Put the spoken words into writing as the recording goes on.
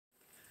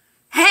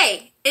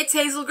It's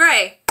Hazel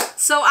Gray.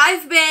 So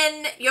I've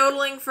been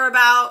yodeling for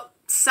about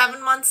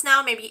 7 months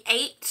now, maybe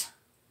 8,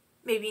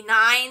 maybe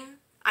 9.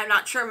 I'm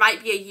not sure, it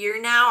might be a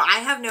year now. I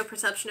have no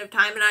perception of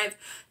time, and I have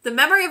the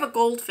memory of a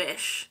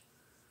goldfish.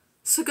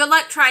 So good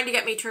luck trying to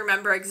get me to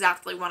remember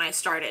exactly when I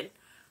started.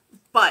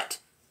 But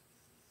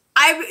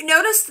I've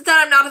noticed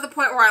that I'm not at the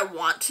point where I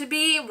want to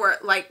be, where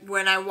like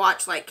when I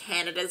watch like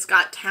Canada's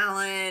Got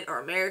Talent or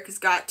America's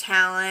Got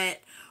Talent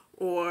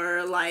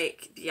or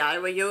like the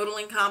Iowa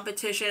yodeling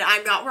competition.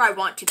 I'm not where I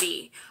want to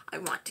be. I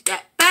want to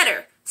get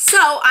better.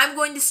 So I'm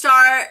going to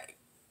start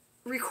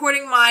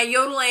recording my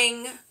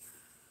yodeling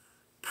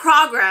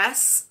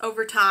progress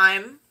over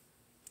time.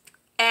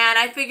 And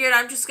I figured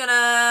I'm just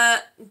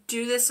gonna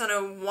do this on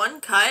a one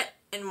cut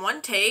in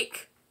one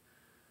take.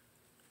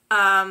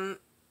 And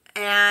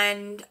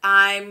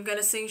I'm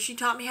gonna sing She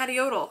Taught Me How to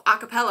Yodel, a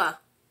cappella.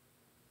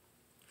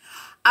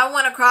 I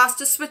went across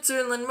to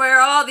Switzerland where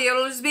all the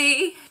yodelers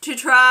be to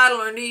try to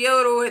learn to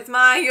yodel with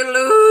my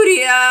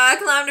yodeloody. I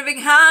climbed a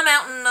big high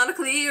mountain on a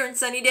clear and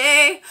sunny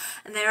day,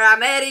 and there I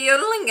met a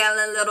yodeling gal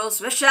in a little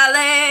Swiss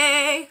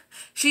chalet.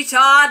 She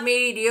taught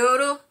me to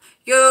yodel,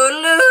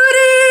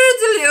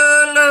 yodeloody,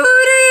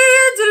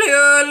 yodeloody,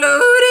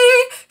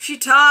 yodeloody. She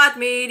taught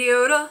me to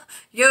yodel,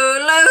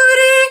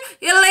 yodeloody,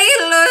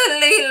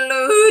 yodeloody.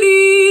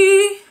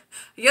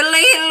 You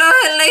lay low,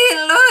 lay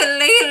low,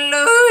 lay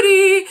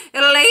low-dee.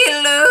 You lay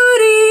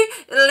low-dee,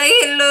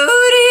 lay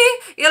low-dee.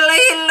 You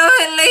lay low,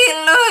 lay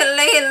low,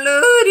 lay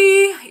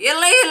low-dee. You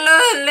lay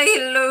low, lay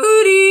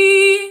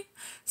low-dee.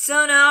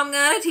 So now I'm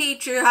gonna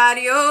teach her how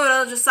to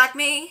yodel just like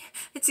me.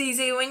 It's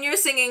easy when you're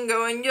singing,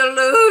 going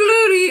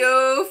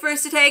yo-lo-lo-dee-yo.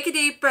 First to take a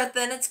deep breath,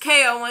 then it's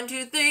KO, 1,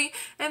 2, 3.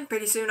 And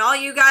pretty soon all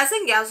you guys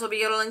and gals will be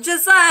yodeling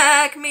just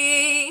like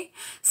me.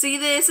 See,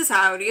 this is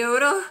how to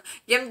yodel.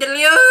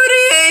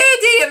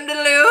 Yum-diddle-yo-dee,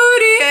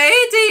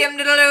 yum-diddle-yo-dee,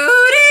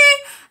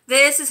 yum-diddle-yo-dee.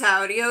 This is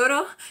how to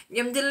yodel.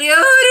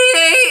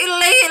 Yum-diddle-yo-dee,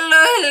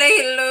 lay-lo,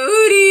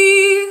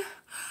 lay-lo-dee.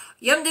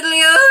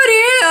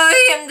 Yum-diddle-yo-dee,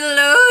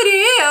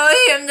 yum-diddle-yo-dee,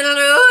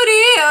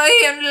 yum-diddle-yo-dee,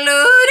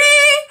 yum-diddle-yo-dee.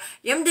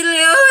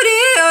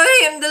 Yum-diddle-yo-dee,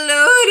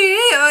 yum-diddle-yo-dee,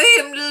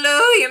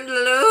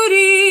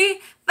 yum-diddle-yo-dee.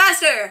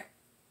 Faster!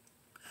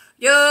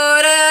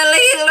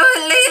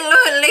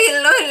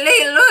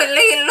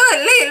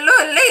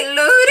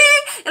 Yodel-lay-lo-lay-lo-lay-lo-lay-lo-lay-lo-lay-lo-lay-lo-dee.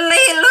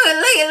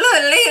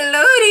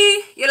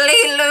 Lay-lo-lay-lo-lay-lo-dee.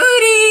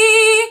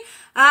 Lay-lo-dee.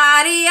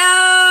 Adios.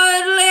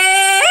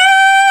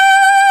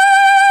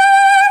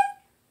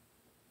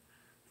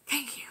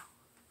 Thank you.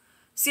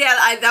 So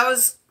yeah, that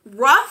was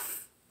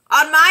rough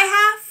on my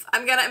half.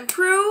 I'm gonna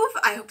improve.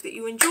 I hope that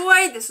you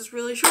enjoyed. This is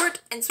really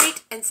short and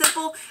sweet and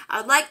simple. I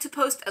would like to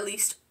post at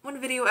least one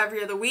video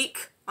every other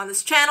week on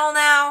this channel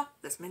now.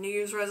 That's my New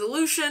Year's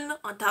resolution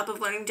on top of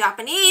learning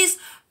Japanese.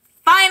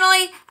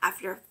 Finally,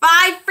 after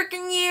 5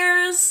 freaking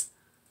years.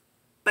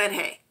 But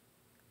hey,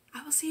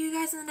 I will see you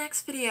guys in the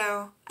next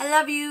video. I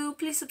love you.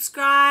 Please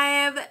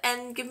subscribe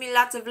and give me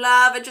lots of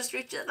love. I just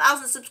reached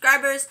 1,000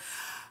 subscribers.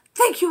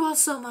 Thank you all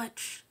so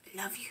much. I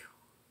love you.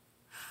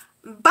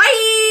 Bye.